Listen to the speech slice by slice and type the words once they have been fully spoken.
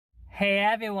Hey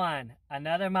everyone,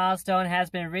 another milestone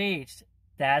has been reached.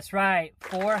 That's right,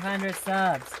 400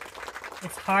 subs.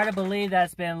 It's hard to believe that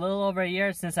it's been a little over a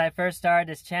year since I first started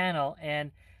this channel,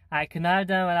 and I could not have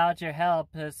done it without your help.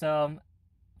 So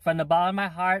from the bottom of my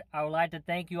heart, I would like to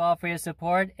thank you all for your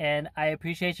support, and I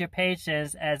appreciate your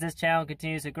patience as this channel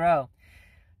continues to grow.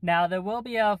 Now, there will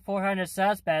be a 400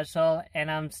 sub special, and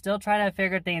I'm still trying to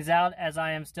figure things out as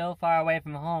I am still far away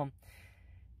from home.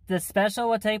 The special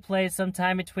will take place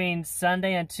sometime between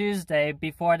Sunday and Tuesday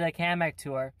before the Kamek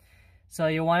tour, so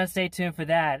you'll want to stay tuned for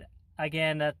that.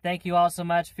 Again, thank you all so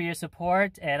much for your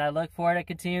support, and I look forward to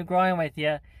continue growing with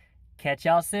you. Catch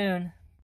y'all soon.